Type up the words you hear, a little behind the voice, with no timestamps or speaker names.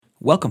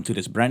Welcome to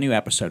this brand new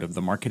episode of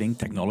the Marketing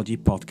Technology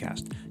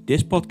Podcast.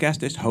 This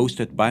podcast is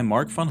hosted by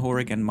Mark van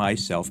Horik and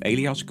myself,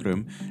 Elias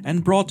Krum,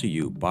 and brought to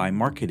you by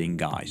Marketing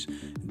Guys,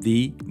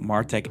 the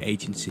Martech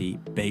agency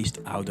based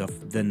out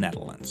of the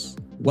Netherlands.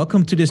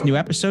 Welcome to this new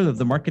episode of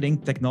the Marketing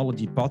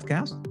Technology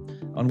Podcast,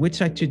 on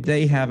which I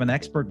today have an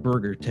expert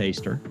burger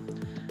taster,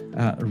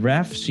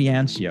 Raf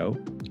Ciancio.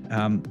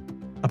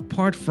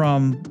 Apart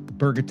from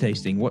burger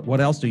tasting,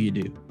 what else do you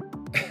do?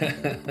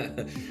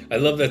 I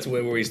love that's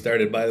where we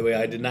started. By the way,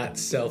 I did not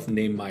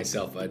self-name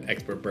myself an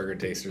expert burger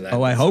taster.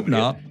 I hope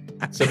not.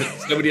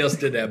 Somebody else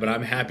did that, but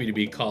I'm happy to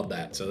be called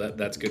that. So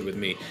that's good with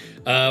me.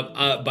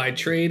 By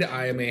trade,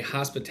 I am a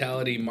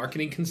hospitality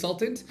marketing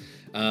consultant.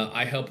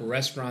 I help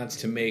restaurants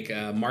to make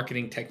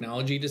marketing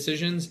technology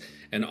decisions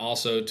and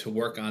also to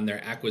work on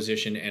their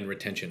acquisition and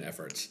retention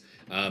efforts.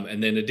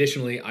 And then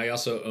additionally, I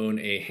also own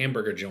a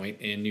hamburger joint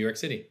in New York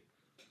City.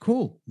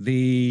 Cool.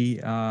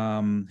 The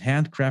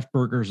Handcraft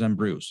Burgers and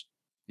Brews.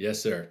 Yes,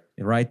 sir.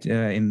 Right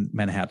in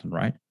Manhattan,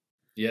 right?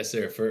 Yes,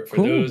 sir. For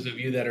Cool. those of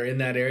you that are in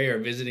that area or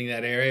visiting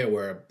that area,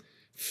 we're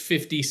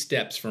 50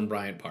 steps from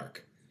Bryant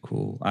Park.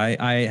 Cool.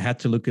 I had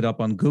to look it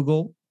up on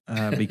Google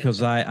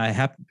because I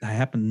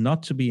happen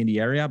not to be in the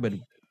area, but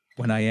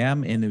when I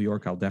am in New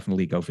York, I'll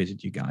definitely go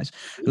visit you guys.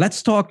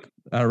 Let's talk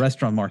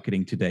restaurant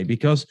marketing today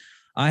because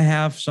I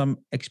have some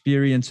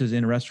experiences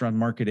in restaurant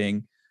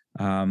marketing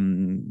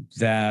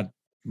that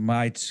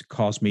might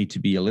cause me to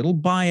be a little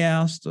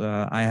biased.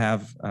 I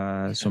have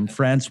some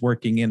friends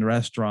working in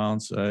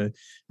restaurants.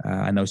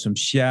 I know some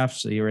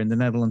chefs here in the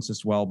Netherlands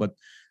as well. But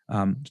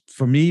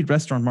for me,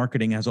 restaurant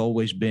marketing has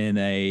always been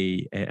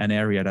an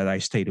area that I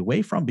stayed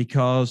away from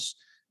because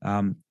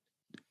a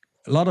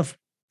lot of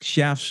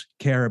chefs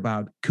care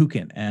about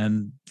cooking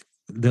and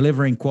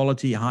delivering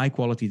quality, high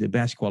quality, the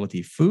best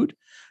quality food,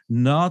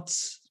 not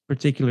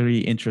particularly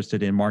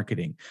interested in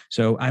marketing.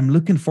 So I'm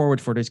looking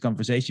forward for this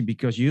conversation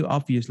because you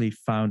obviously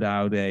found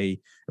out a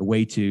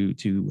way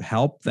to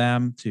help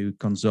them to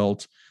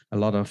consult a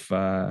lot of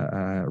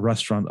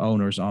restaurant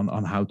owners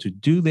on how to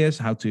do this,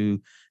 how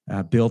to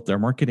build their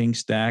marketing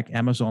stack.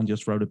 Amazon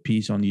just wrote a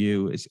piece on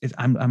you.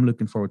 I'm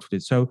looking forward to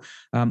this. So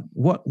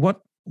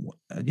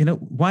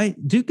why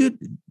do good?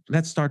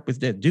 Let's start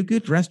with that. Do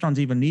good restaurants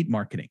even need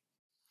marketing?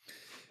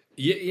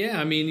 Yeah.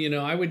 I mean,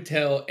 I would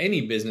tell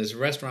any business,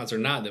 restaurants or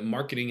not, that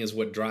marketing is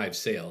what drives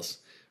sales,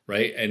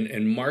 right?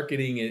 And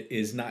marketing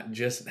is not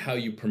just how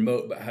you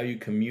promote, but how you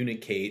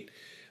communicate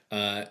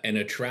and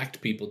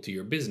attract people to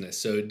your business.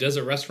 So does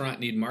a restaurant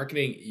need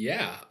marketing?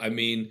 Yeah. I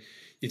mean,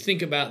 you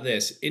think about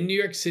this. In New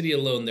York City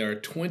alone, there are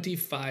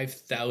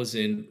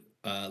 25,000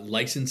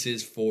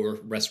 licenses for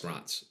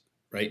restaurants,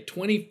 right?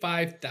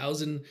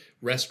 25,000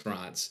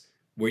 restaurants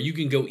where you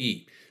can go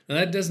eat. Now,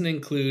 that doesn't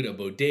include a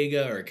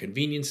bodega or a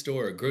convenience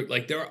store or a group.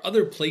 Like, there are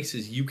other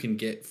places you can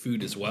get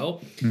food as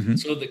well. Mm-hmm.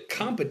 So the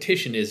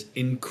competition is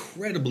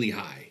incredibly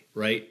high,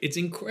 right? It's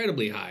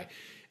incredibly high.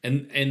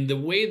 And the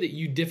way that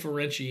you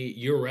differentiate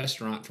your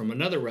restaurant from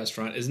another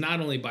restaurant is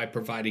not only by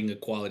providing a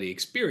quality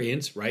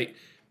experience, right?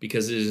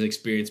 Because it is an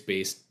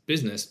experience-based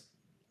business,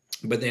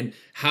 but then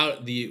how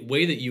the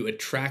way that you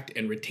attract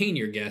and retain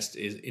your guests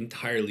is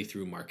entirely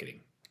through marketing,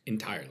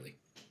 entirely.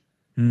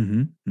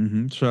 Mm-hmm.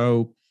 Mm-hmm.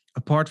 So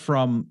apart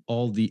from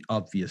all the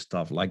obvious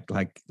stuff like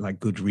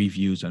good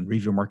reviews and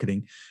review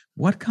marketing,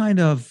 what kind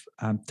of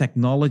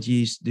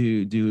technologies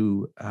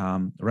do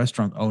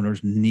restaurant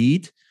owners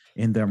need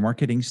in their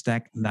marketing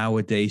stack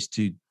nowadays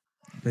to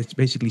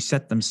basically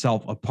set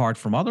themselves apart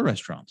from other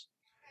restaurants?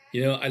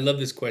 I love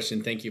this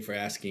question. Thank you for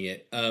asking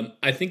it.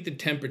 I think the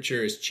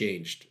temperature has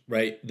changed,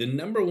 right? The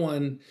number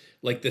one,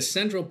 like the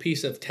central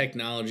piece of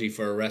technology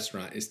for a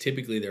restaurant is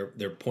typically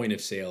their point of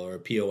sale or a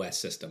POS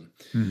system,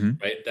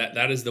 mm-hmm. right?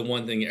 That is the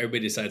one thing everybody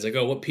decides, like,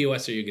 oh, what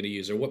POS are you going to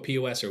use, or what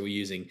POS are we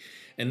using?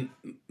 And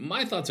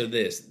my thoughts are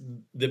this: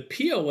 the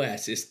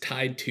POS is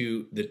tied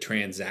to the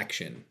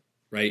transaction,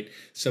 right?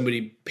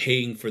 Somebody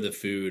paying for the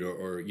food,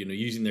 or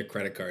using their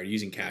credit card,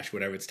 using cash,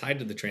 whatever. It's tied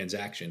to the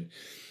transaction.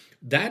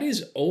 That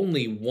is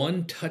only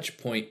one touch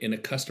point in a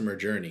customer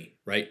journey,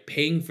 right?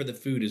 Paying for the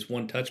food is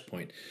one touch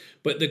point.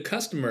 But the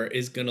customer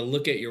is going to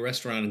look at your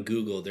restaurant on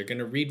Google. They're going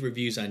to read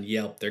reviews on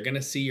Yelp. They're going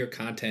to see your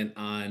content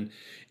on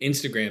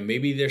Instagram.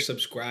 Maybe they're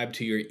subscribed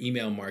to your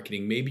email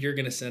marketing. Maybe you're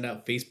going to send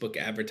out Facebook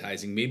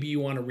advertising. Maybe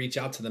you want to reach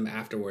out to them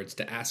afterwards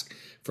to ask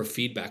for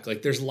feedback.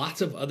 Like, there's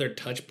lots of other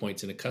touch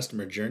points in a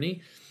customer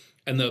journey.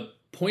 And the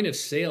point of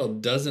sale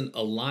doesn't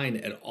align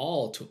at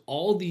all to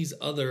all these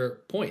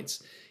other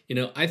points.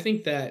 I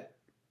think that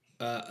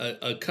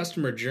a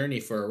customer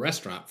journey for a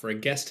restaurant, for a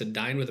guest to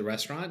dine with a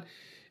restaurant,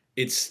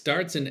 it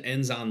starts and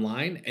ends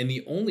online. And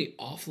the only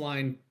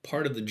offline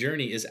part of the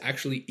journey is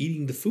actually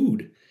eating the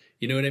food.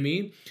 You know what I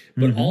mean?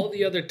 But mm-hmm. all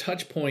the other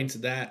touch points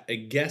that a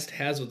guest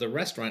has with a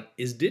restaurant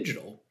is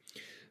digital.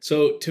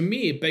 So to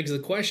me, it begs the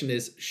question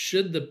is,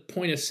 should the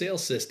point of sale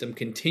system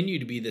continue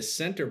to be the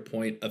center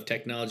point of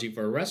technology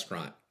for a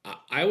restaurant?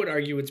 I would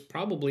argue it's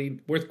probably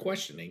worth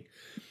questioning.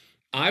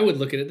 I would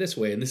look at it this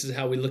way, and this is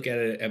how we look at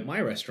it at my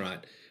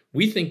restaurant.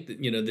 We think that,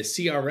 the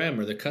CRM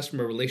or the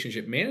customer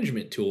relationship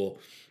management tool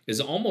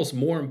is almost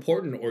more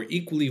important or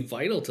equally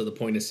vital to the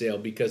point of sale,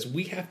 because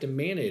we have to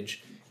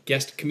manage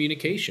guest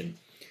communication.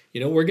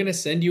 We're going to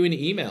send you an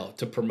email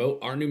to promote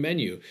our new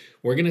menu.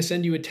 We're going to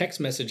send you a text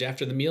message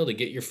after the meal to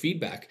get your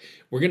feedback.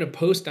 We're going to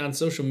post on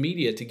social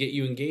media to get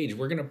you engaged.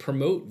 We're going to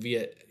promote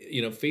via,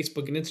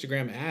 Facebook and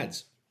Instagram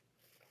ads.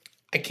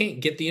 I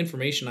can't get the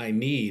information I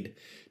need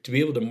to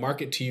be able to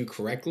market to you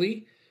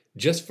correctly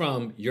just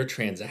from your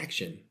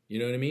transaction. You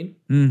know what I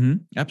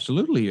mean?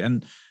 Absolutely.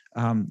 And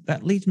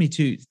that leads me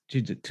to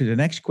the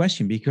next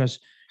question, because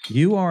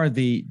you are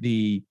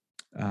the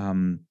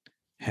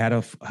head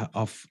of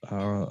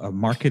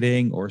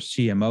marketing or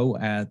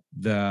CMO at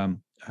the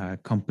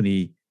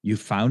company you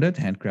founded,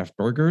 Handcraft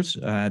Burgers.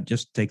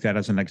 Just take that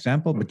as an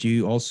example, but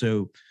you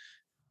also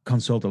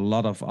consult a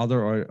lot of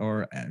other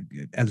or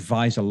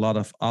advise a lot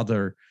of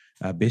other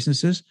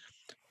businesses.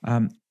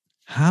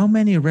 How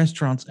many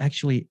restaurants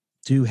actually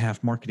do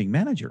have marketing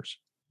managers?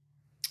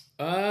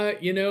 So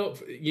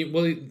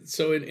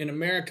in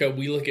America,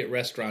 we look at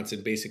restaurants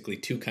in basically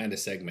two kind of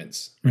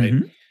segments, right?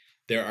 Mm-hmm.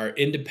 There are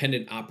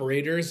independent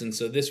operators, and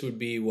so this would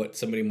be what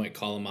somebody might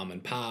call a mom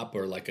and pop,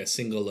 or like a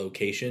single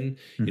location,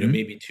 Mm-hmm.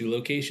 maybe two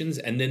locations.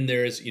 And then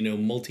there's,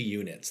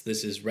 multi-units.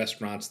 This is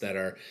restaurants that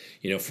are,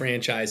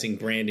 franchising,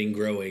 branding,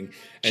 growing.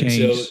 And so,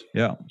 Chains,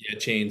 yeah. yeah,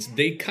 chains,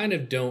 they kind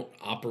of don't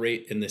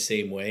operate in the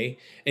same way.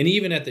 And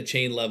even at the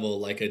chain level,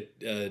 like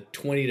a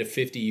 20 to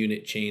 50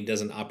 unit chain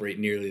doesn't operate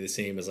nearly the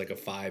same as like a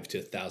 5 to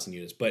 1,000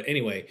 units. But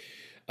anyway,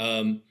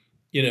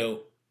 you know,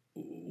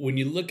 when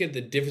you look at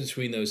the difference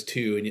between those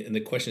two, and the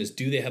question is,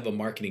 do they have a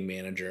marketing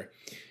manager?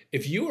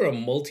 If you are a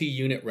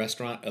multi-unit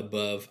restaurant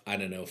above, I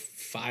don't know,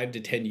 5 to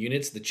 10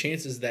 units, the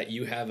chances that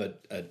you have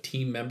a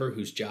team member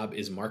whose job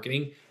is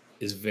marketing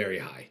is very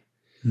high.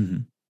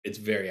 Mm-hmm. It's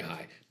very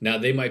high. Now,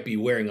 they might be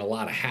wearing a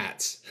lot of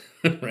hats,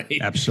 right?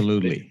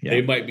 Absolutely.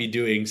 They might be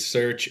doing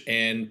search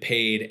and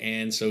paid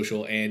and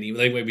social, and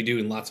they might be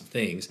doing lots of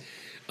things.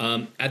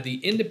 At the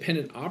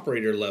independent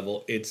operator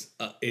level, it's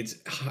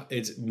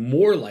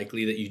more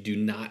likely that you do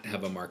not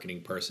have a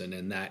marketing person,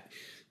 and that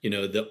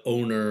the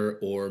owner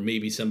or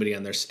maybe somebody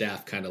on their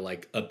staff kind of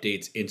like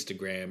updates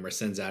Instagram or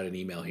sends out an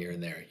email here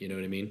and there. You know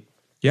what I mean?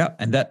 Yeah,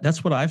 and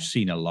that's what I've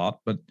seen a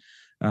lot. But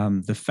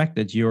the fact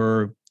that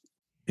you're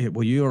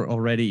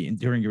already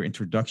during your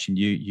introduction,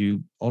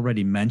 you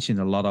already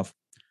mentioned a lot of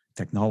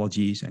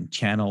technologies and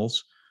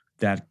channels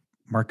that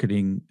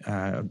marketing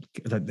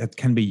that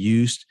can be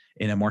used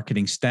in a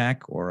marketing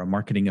stack or a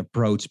marketing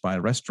approach by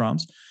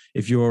restaurants.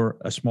 If you're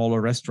a smaller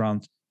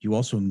restaurant, you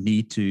also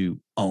need to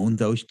own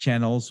those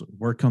channels,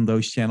 work on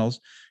those channels.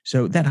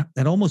 So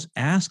that almost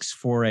asks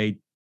for a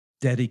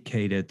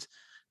dedicated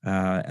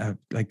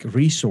like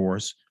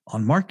resource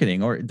on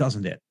marketing, or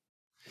doesn't it?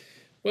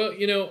 Well,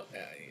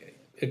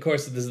 of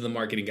course, this is the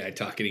marketing guy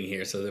talking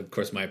here, so of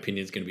course my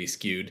opinion is going to be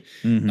skewed.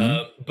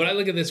 Mm-hmm. But I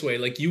look at it this way: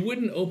 like, you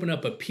wouldn't open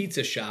up a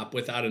pizza shop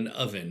without an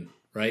oven,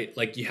 right?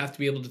 Like, you have to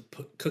be able to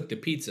cook the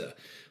pizza.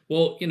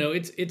 Well,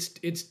 it's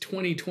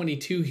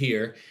 2022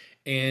 here,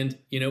 and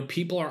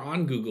people are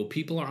on Google,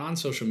 people are on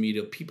social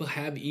media, people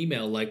have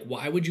email. Like,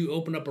 why would you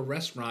open up a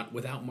restaurant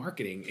without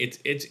marketing?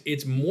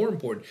 It's more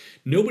important.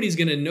 Nobody's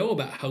going to know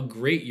about how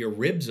great your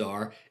ribs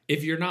are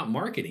if you're not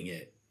marketing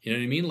it. You know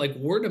what I mean? Like,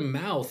 word of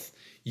mouth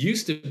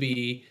used to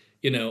be,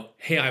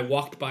 hey, I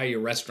walked by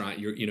your restaurant,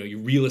 your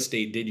real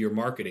estate did your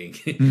marketing.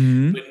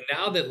 Mm-hmm. But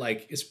now that,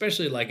 like,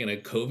 especially like in a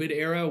COVID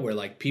era where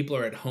like people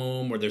are at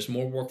home, or there's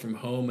more work from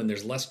home and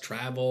there's less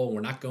travel,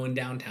 we're not going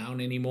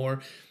downtown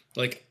anymore.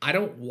 Like, I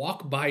don't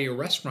walk by your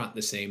restaurant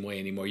the same way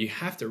anymore. You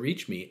have to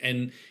reach me.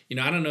 And,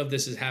 I don't know if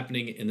this is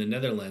happening in the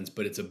Netherlands,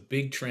 but it's a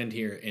big trend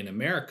here in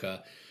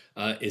America,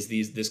 is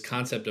this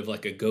concept of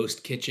like a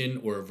ghost kitchen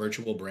or a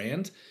virtual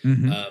brand.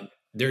 Mm-hmm.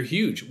 They're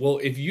huge. Well,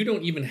 if you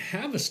don't even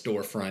have a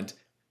storefront,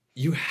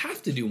 you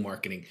have to do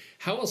marketing.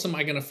 How else am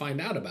I going to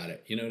find out about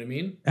it? You know what I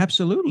mean?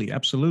 Absolutely,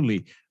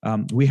 absolutely.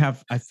 We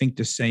have, I think,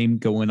 the same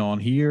going on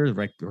here.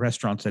 Like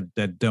restaurants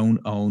that don't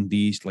own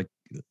these, like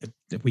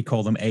we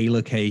call them A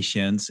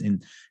locations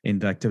in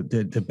like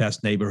the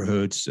best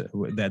neighborhoods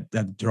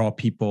that draw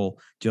people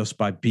just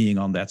by being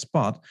on that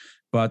spot.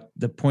 But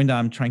the point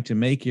I'm trying to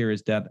make here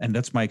is that, and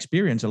that's my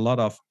experience, a lot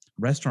of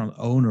restaurant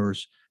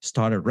owners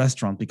start a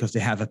restaurant because they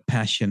have a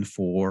passion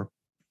for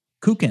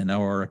cooking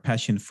or a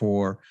passion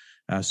for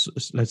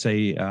let's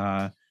say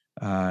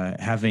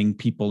having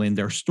people in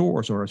their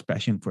stores, or a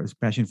passion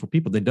for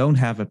people. They don't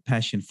have a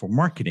passion for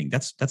marketing.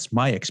 That's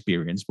my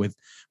experience with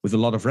a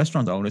lot of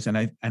restaurant owners, and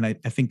I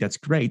think that's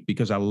great,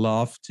 because I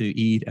love to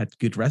eat at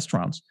good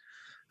restaurants.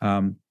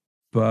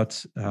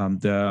 But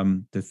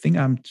the thing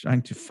I'm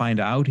trying to find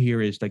out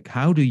here is, like,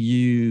 how do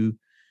you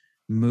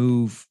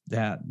move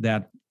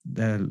the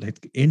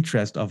like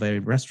interest of a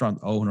restaurant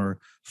owner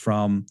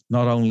from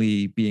not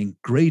only being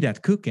great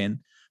at cooking,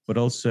 but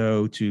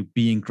also to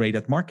being great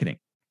at marketing?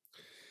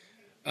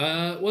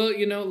 Well,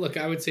 look,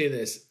 I would say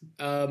this.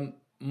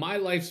 My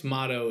life's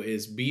motto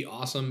is be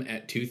awesome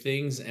at two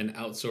things and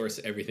outsource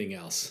everything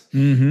else.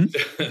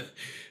 Mm-hmm.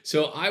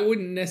 So I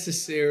wouldn't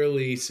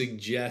necessarily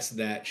suggest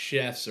that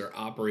chefs or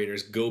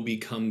operators go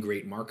become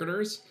great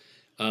marketers.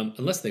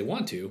 unless they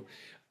want to,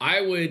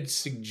 I would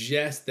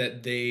suggest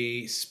that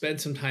they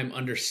spend some time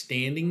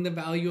understanding the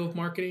value of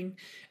marketing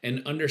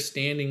and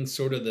understanding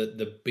sort of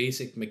the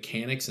basic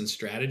mechanics and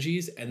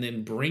strategies, and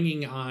then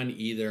bringing on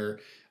either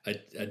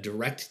a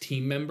direct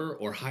team member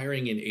or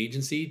hiring an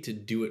agency to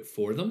do it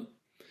for them,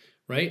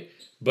 right?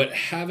 But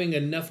having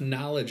enough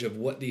knowledge of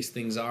what these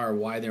things are,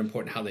 why they're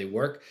important, how they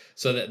work,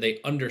 so that they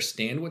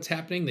understand what's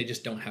happening. They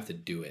just don't have to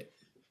do it.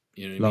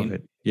 You know what I Love mean?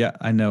 it. Yeah,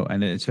 I know.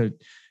 And it's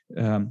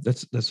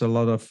that's a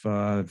lot of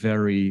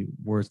very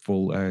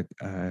worthful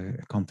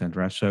content,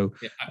 right? So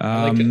Yeah,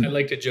 I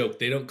like to joke.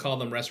 They don't call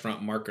them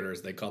restaurant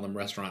marketers. They call them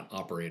restaurant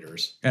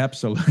operators.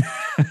 absolutely.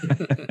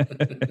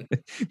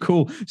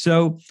 Cool.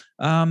 So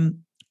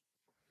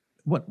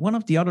one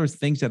of the other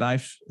things that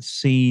I've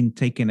seen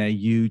taking a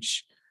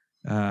huge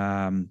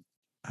well,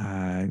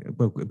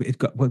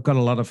 got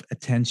a lot of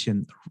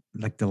attention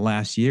like the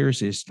last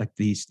years is like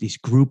these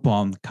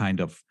Groupon kind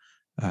of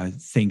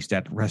things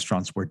that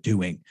restaurants were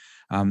doing,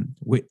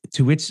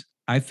 to which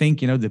I think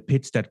the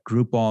pitch that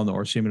Groupon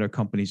or similar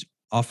companies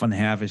often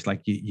have is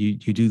like you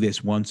do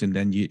this once and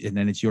then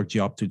it's your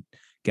job to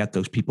get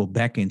those people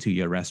back into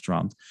your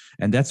restaurant,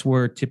 and that's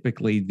where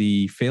typically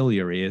the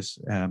failure is.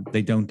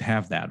 They don't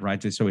have that,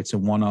 right? So it's a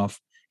one-off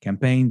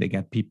campaign. They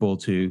get people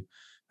to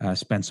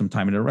spend some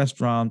time in a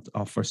restaurant,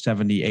 offer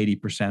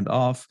 70-80%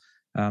 off,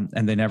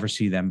 and they never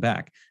see them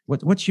back.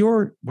 What's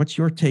your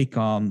take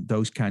on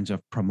those kinds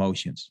of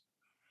promotions?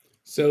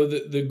 So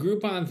the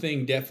Groupon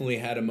thing definitely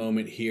had a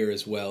moment here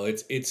as well.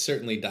 It's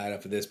certainly died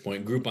off at this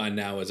point. Groupon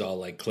now is all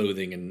like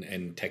clothing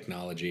and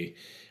technology,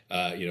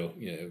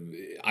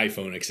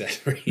 iPhone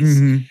accessories.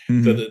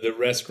 Mm-hmm, So mm-hmm. the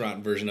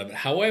restaurant version of it.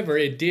 However,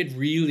 it did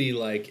really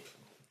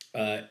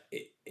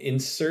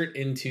insert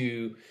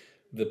into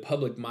the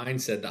public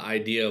mindset the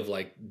idea of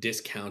like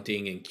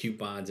discounting and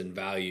coupons and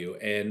value.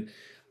 And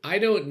I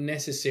don't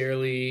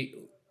necessarily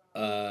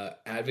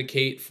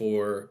advocate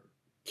for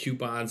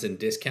coupons and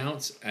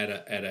discounts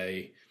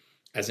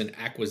as an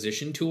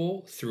acquisition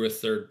tool through a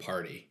third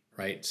party,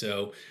 right?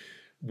 So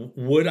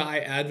would I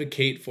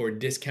advocate for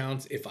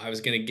discounts if I was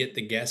going to get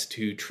the guest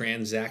to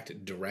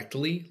transact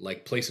directly,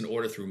 like place an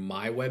order through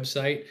my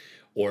website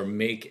or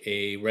make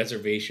a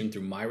reservation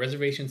through my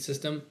reservation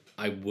system?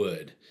 I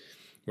would,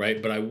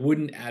 right? But I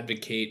wouldn't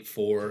advocate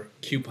for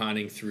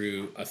couponing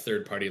through a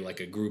third party like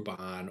a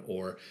Groupon.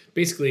 Or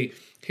basically,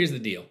 here's the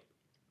deal.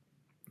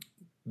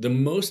 The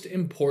most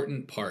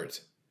important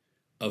part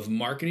of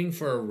marketing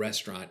for a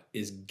restaurant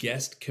is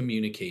guest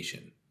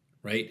communication,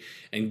 right?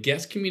 And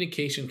guest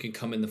communication can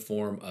come in the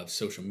form of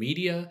social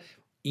media,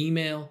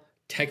 email,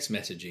 text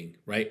messaging,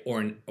 right?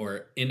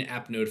 Or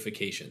in-app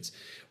notifications.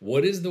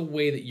 What is the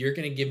way that you're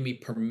going to give me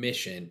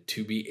permission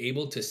to be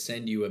able to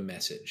send you a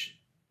message,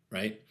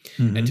 right?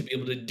 Mm-hmm. And to be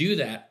able to do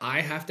that,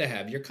 I have to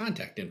have your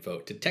contact info.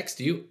 To text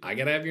you, I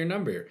got to have your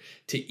number.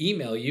 To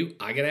email you,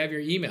 I got to have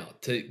your email.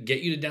 To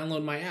get you to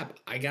download my app,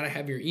 I got to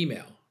have your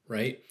email,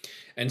 right?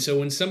 And so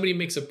when somebody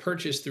makes a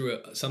purchase through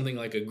something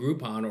like a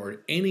Groupon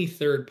or any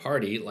third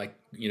party, like,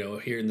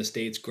 here in the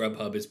States,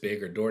 Grubhub is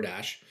big, or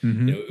DoorDash,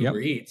 Mm-hmm. Uber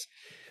Yep. Eats,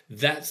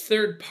 that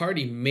third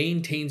party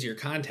maintains your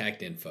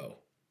contact info,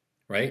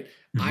 right?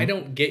 I Mm-hmm.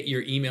 don't get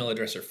your email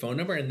address or phone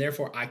number, and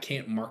therefore I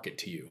can't market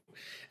to you.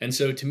 And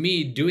so to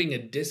me, doing a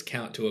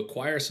discount to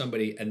acquire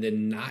somebody and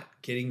then not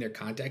getting their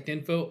contact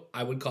info,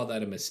 I would call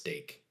that a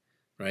mistake,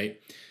 right?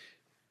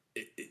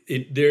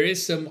 There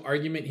is some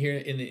argument here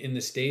in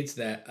the States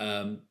that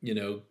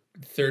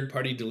third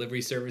party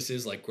delivery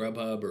services like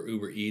Grubhub or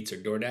Uber Eats or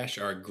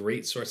DoorDash are a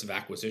great source of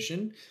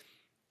acquisition.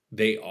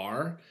 They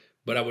are,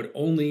 but I would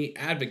only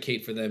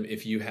advocate for them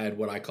if you had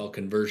what I call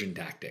conversion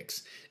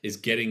tactics, is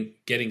getting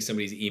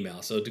somebody's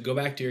email. So to go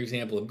back to your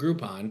example of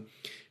Groupon,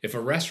 if a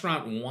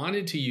restaurant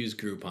wanted to use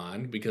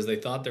Groupon because they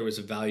thought there was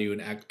a value in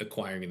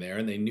acquiring there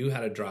and they knew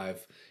how to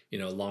drive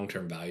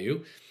long-term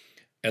value,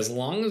 as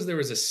long as there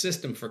was a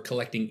system for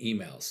collecting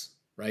emails,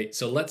 right?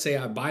 So let's say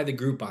I buy the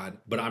Groupon,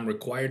 but I'm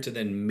required to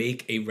then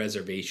make a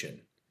reservation,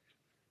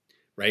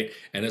 right?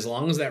 And as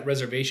long as that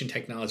reservation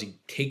technology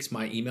takes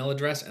my email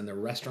address and the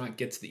restaurant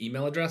gets the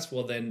email address,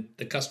 well, then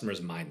the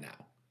customer's mine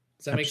now.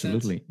 Does that make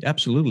sense?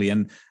 Absolutely.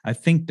 And I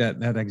think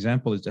that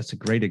example that's a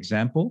great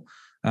example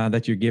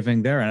that you're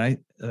giving there. And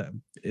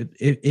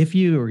if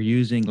you are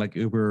using like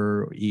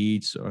Uber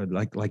Eats or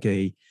like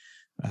a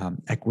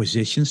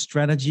acquisition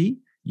strategy,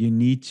 you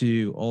need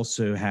to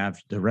also have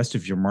the rest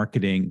of your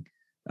marketing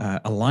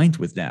aligned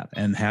with that,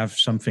 and have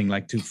something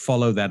like to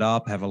follow that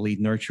up, have a lead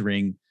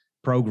nurturing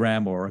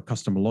program or a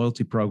customer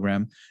loyalty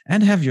program,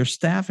 and have your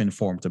staff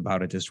informed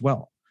about it as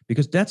well.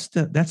 Because that's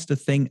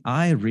the thing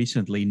I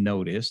recently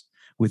noticed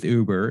with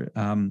Uber.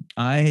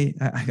 I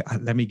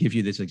let me give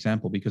you this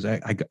example because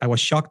I was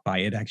shocked by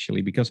it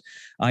actually, because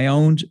I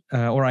owned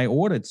or I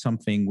ordered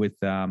something with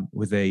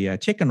a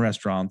chicken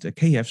restaurant, a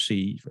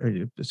KFC.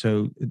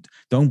 So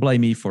don't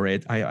blame me for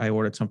it. I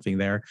ordered something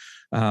there.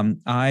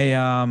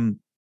 I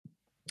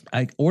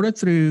ordered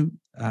through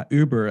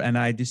Uber, and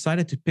I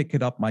decided to pick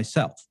it up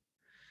myself.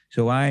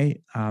 So I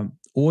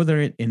order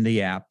it in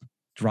the app,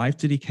 drive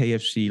to the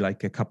KFC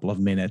like a couple of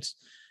minutes,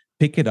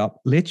 pick it up.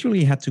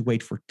 Literally had to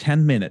wait for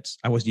 10 minutes.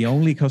 I was the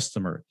only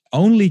customer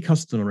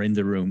in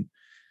the room.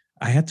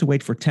 I had to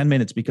wait for 10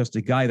 minutes because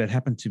the guy that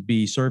happened to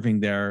be serving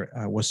there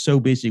was so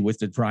busy with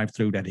the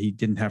drive-through that he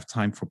didn't have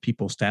time for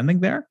people standing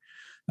there.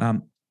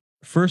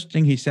 First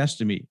thing he says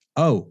to me,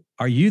 "Oh,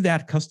 are you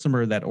that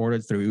customer that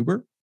ordered through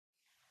Uber?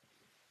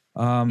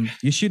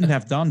 You shouldn't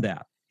have done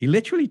that." He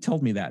literally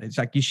told me that. It's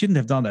like, you shouldn't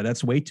have done that.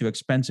 That's way too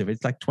expensive.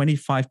 It's like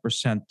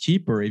 25%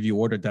 cheaper if you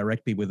order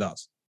directly with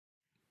us.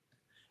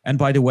 And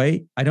by the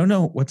way, I don't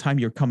know what time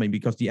you're coming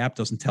because the app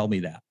doesn't tell me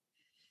that.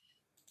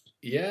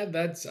 Yeah,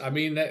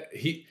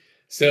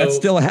 So that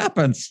still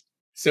happens.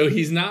 So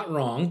he's not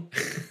wrong.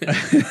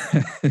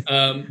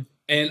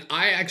 And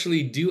I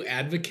actually do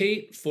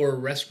advocate for a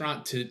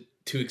restaurant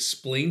to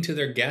explain to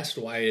their guest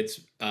why it's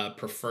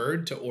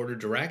preferred to order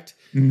direct.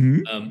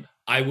 Mm-hmm.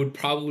 I would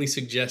probably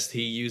suggest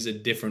he use a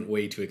different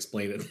way to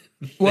explain it.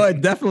 Well,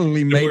 it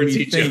definitely made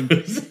me think.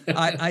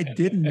 I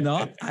did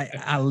not.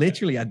 I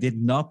literally did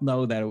not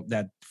know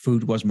that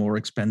food was more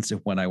expensive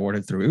when I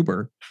ordered through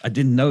Uber. I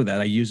didn't know that.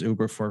 I use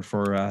Uber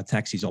for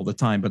taxis all the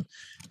time, but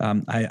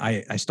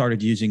I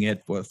started using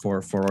it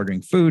for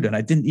ordering food, and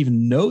I didn't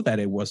even know that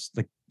it was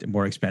like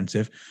more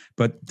expensive.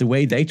 But the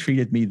way they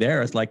treated me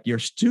there, it's like,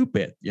 you're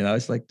stupid.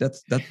 It's like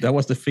that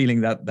was the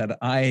feeling that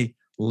I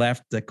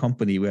left the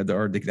company with,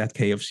 or that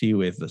KFC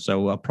with.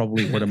 So I'll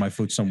probably order my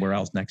food somewhere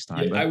else next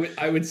time. Yeah,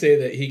 I would say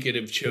that he could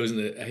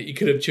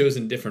have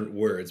chosen different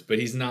words, but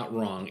he's not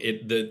wrong.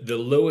 The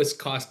lowest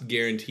cost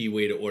guarantee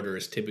way to order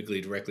is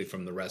typically directly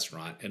from the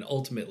restaurant, and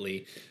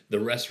ultimately the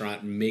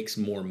restaurant makes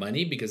more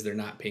money because they're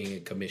not paying a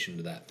commission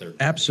to that third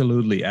party.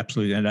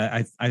 Absolutely, and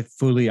I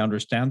fully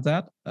understand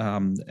that,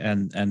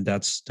 and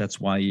that's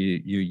why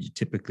you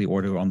typically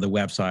order on the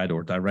website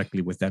or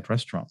directly with that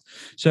restaurant.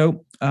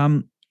 So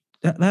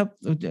that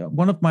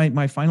one of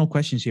my final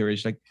questions here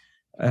is like,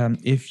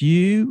 if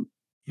you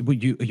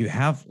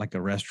have like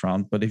a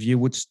restaurant, but if you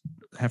would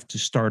have to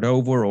start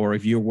over, or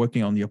if you're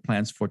working on your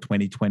plans for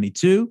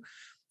 2022,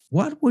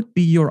 what would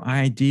be your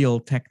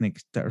ideal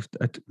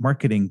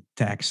marketing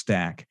tech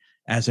stack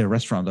as a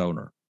restaurant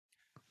owner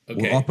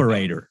or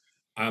operator?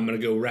 I'm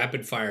going to go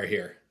rapid fire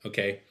here.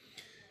 Okay.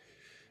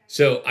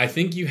 So I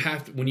think you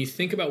have to, when you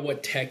think about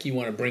what tech you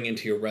want to bring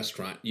into your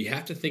restaurant, you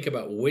have to think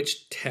about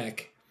which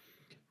tech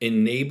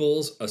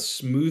enables a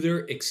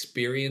smoother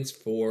experience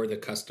for the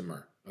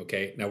customer.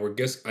 Okay. Now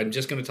I'm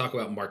just going to talk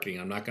about marketing.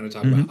 I'm not going to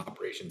talk about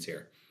operations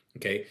here.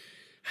 Okay.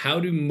 How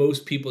do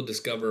most people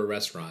discover a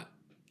restaurant?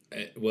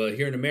 Well,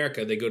 here in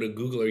America, they go to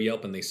Google or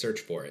Yelp and they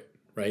search for it,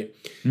 right?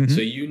 So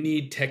you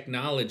need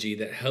technology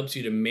that helps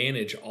you to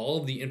manage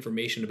all of the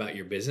information about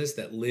your business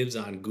that lives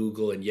on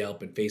Google and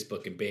Yelp and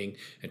Facebook and Bing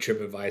and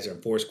TripAdvisor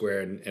and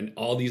Foursquare and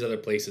all these other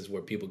places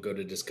where people go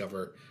to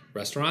discover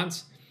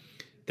restaurants.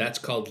 That's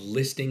called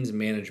listings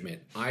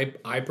management.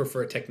 I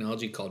prefer a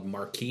technology called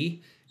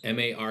Marquee,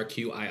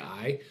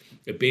 Marqii.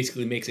 It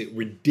basically makes it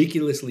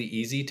ridiculously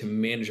easy to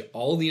manage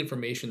all the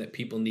information that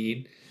people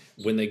need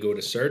when they go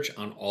to search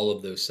on all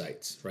of those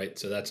sites, right?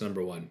 So that's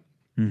number one.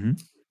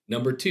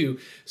 Number two,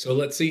 so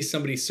let's say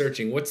somebody's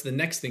searching. What's the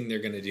next thing they're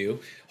going to do?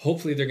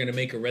 Hopefully they're going to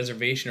make a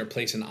reservation or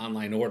place an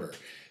online order.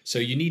 So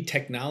you need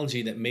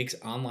technology that makes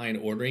online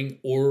ordering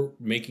or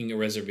making a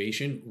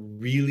reservation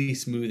really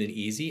smooth and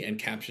easy and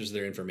captures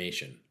their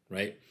information,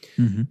 right?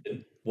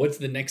 What's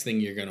the next thing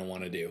you're going to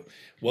want to do?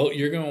 Well,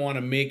 you're going to want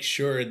to make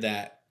sure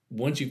that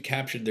once you've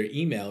captured their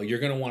email, you're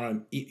going to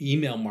want to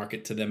email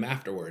market to them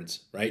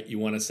afterwards, right? You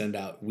want to send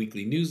out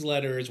weekly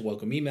newsletters,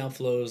 welcome email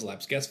flows,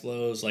 lapsed guest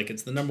flows. Like,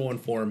 it's the number one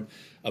form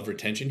of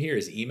retention here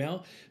is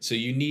email. So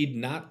you need,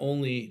 not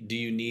only do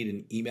you need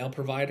an email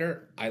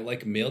provider, I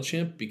like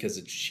MailChimp because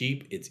it's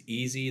cheap, it's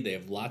easy, they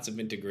have lots of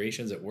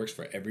integrations, it works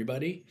for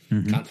everybody.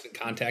 Constant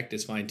Contact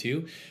is fine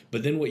too.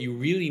 But then what you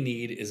really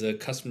need is a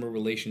customer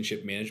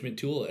relationship management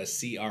tool, a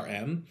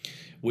CRM,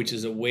 which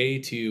is a way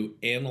to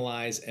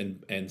analyze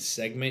and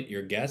segment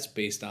your guests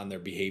based on their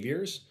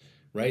behaviors,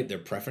 right? Their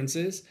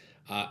preferences.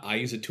 I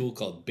use a tool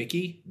called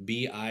Bikky,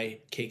 Bikky.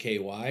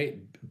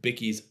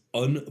 Bikky's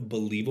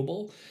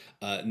unbelievable.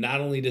 Not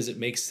only does it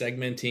make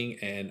segmenting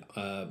and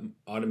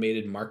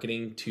automated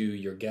marketing to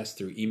your guests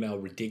through email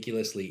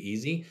ridiculously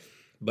easy,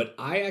 but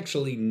I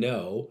actually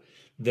know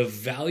the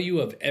value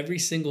of every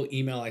single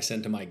email I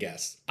send to my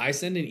guests. I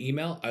send an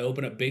email, I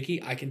open up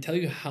Bikky, I can tell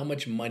you how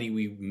much money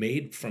we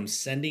made from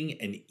sending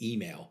an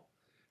email,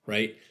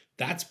 right?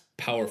 That's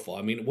powerful.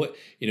 I mean,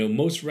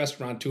 most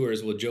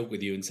restaurateurs will joke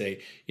with you and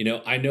say,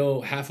 I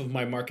know half of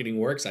my marketing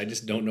works, I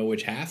just don't know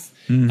which half.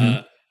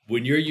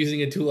 When you're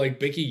using a tool like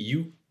Bikky,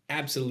 you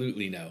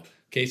absolutely know.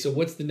 Okay, so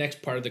what's the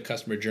next part of the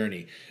customer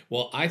journey?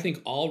 Well, I think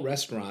all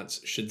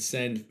restaurants should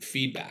send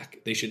feedback.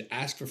 They should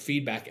ask for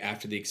feedback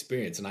after the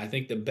experience. And I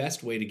think the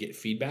best way to get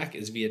feedback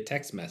is via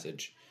text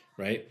message,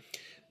 right?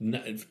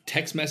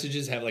 Text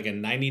messages have like a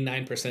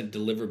 99%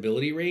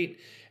 deliverability rate,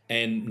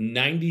 and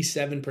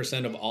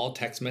 97% of all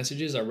text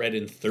messages are read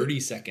in 30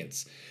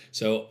 seconds.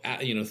 So,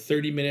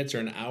 30 minutes or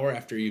an hour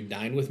after you've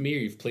dined with me or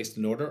you've placed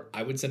an order,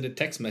 I would send a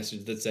text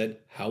message that said,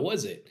 how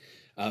was it?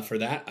 For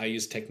that, I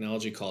use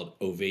technology called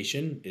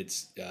Ovation.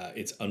 It's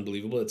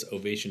unbelievable. It's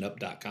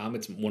ovationup.com.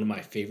 It's one of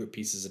my favorite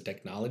pieces of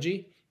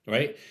technology,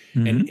 right?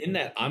 And in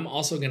that, I'm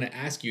also going to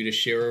ask you to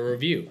share a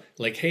review.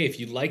 Like, hey, if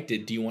you liked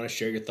it, do you want to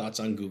share your thoughts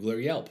on Google or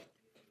Yelp?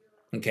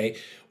 Okay,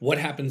 what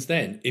happens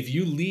then? If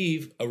you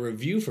leave a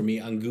review for me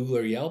on Google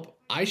or Yelp,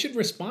 I should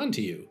respond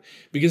to you.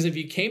 Because if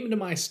you came into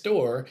my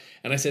store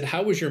and I said,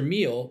 how was your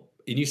meal?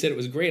 And you said it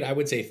was great, I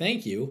would say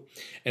thank you.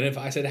 And if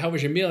I said, how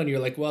was your meal? And you're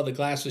like, well, the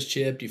glass was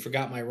chipped, you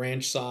forgot my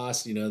ranch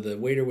sauce, the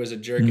waiter was a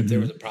jerk. If there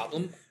was a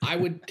problem, I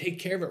would take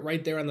care of it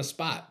right there on the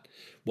spot.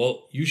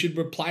 Well, you should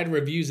reply to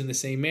reviews in the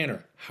same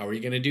manner. How are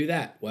you going to do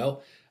that?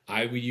 Well,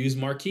 I would use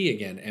Marquee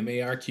again,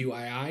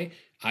 Marqui.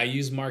 I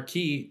use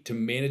Marquee to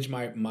manage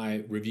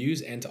my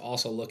reviews and to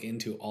also look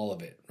into all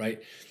of it,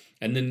 right?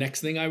 And the next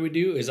thing I would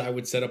do is I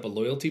would set up a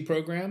loyalty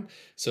program.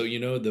 So,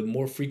 the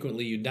more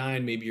frequently you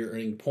dine, maybe you're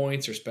earning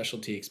points or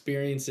specialty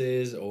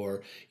experiences,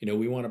 or,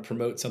 we want to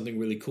promote something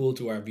really cool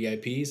to our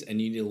VIPs and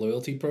you need a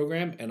loyalty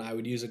program. And I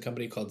would use a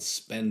company called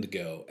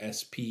SpendGo,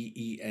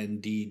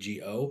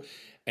 SPENDGO.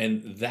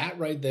 And that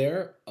right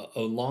there,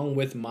 along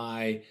with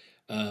my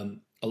my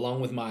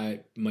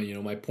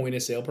point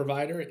of sale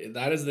provider,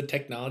 that is the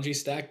technology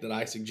stack that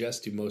I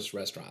suggest to most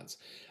restaurants.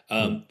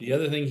 The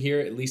other thing here,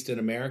 at least in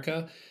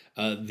America,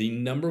 the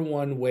number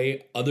one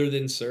way other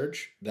than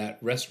search that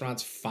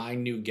restaurants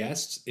find new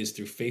guests is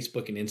through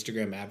Facebook and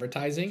Instagram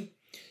advertising.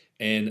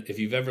 And if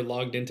you've ever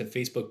logged into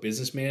Facebook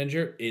Business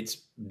Manager,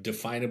 it's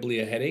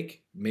definably a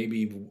headache,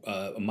 maybe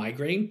a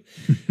migraine.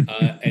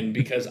 And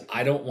because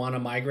I don't want a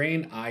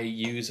migraine, I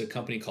use a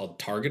company called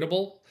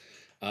Targetable.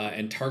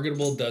 And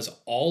Targetable does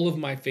all of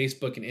my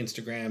Facebook and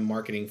Instagram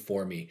marketing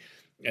for me.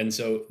 And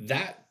so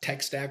that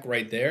tech stack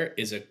right there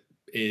is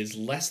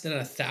less than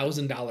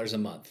 $1,000 a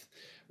month,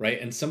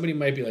 right? And somebody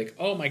might be like,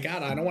 oh my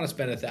God, I don't want to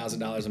spend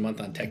 $1,000 a month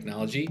on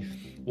technology.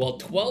 Well,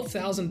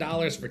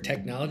 $12,000 for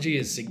technology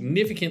is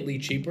significantly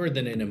cheaper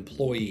than an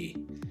employee,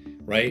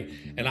 right?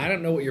 And I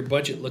don't know what your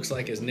budget looks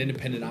like as an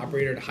independent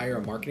operator to hire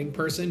a marketing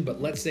person, but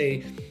let's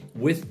say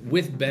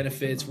with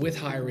benefits, with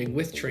hiring,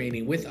 with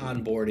training, with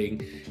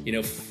onboarding,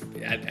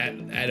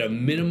 at a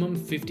minimum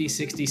 50,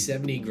 60,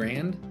 70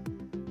 grand.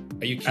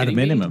 Are you kidding me? At a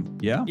minimum,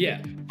 yeah.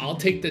 Yeah. I'll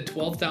take the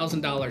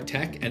 $12,000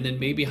 tech and then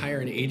maybe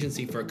hire an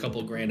agency for a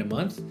couple grand a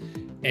month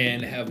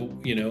and have,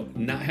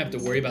 not have to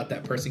worry about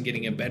that person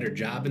getting a better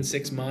job in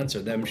 6 months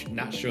or them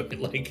not showing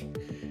it.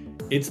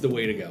 It's the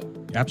way to go.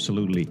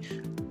 Absolutely.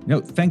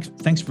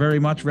 Thanks very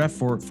much, Ref,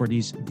 for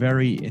these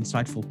very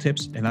insightful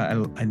tips. And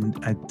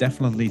I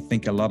definitely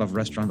think a lot of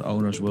restaurant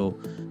owners will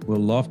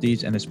love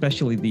these, and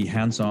especially the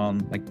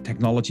hands-on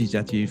technologies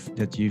that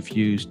you've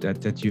used,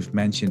 that you've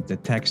mentioned, the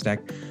tech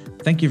stack.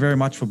 Thank you very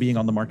much for being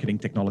on the Marketing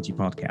Technology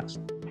Podcast.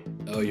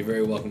 Oh, you're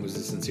very welcome. It was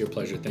a sincere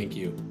pleasure. Thank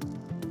you.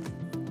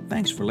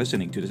 Thanks for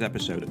listening to this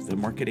episode of the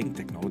Marketing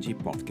Technology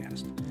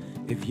Podcast.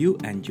 If you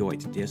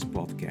enjoyed this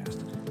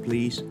podcast,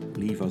 please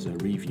leave us a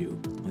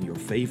review on your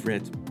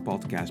favorite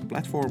podcast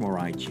platform or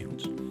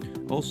iTunes.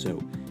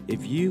 Also,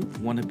 if you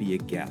want to be a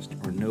guest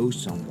or know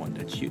someone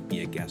that should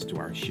be a guest to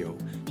our show,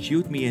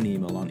 shoot me an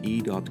email on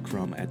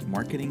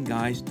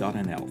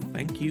e.crum@marketingguys.nl.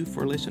 Thank you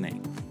for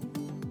listening.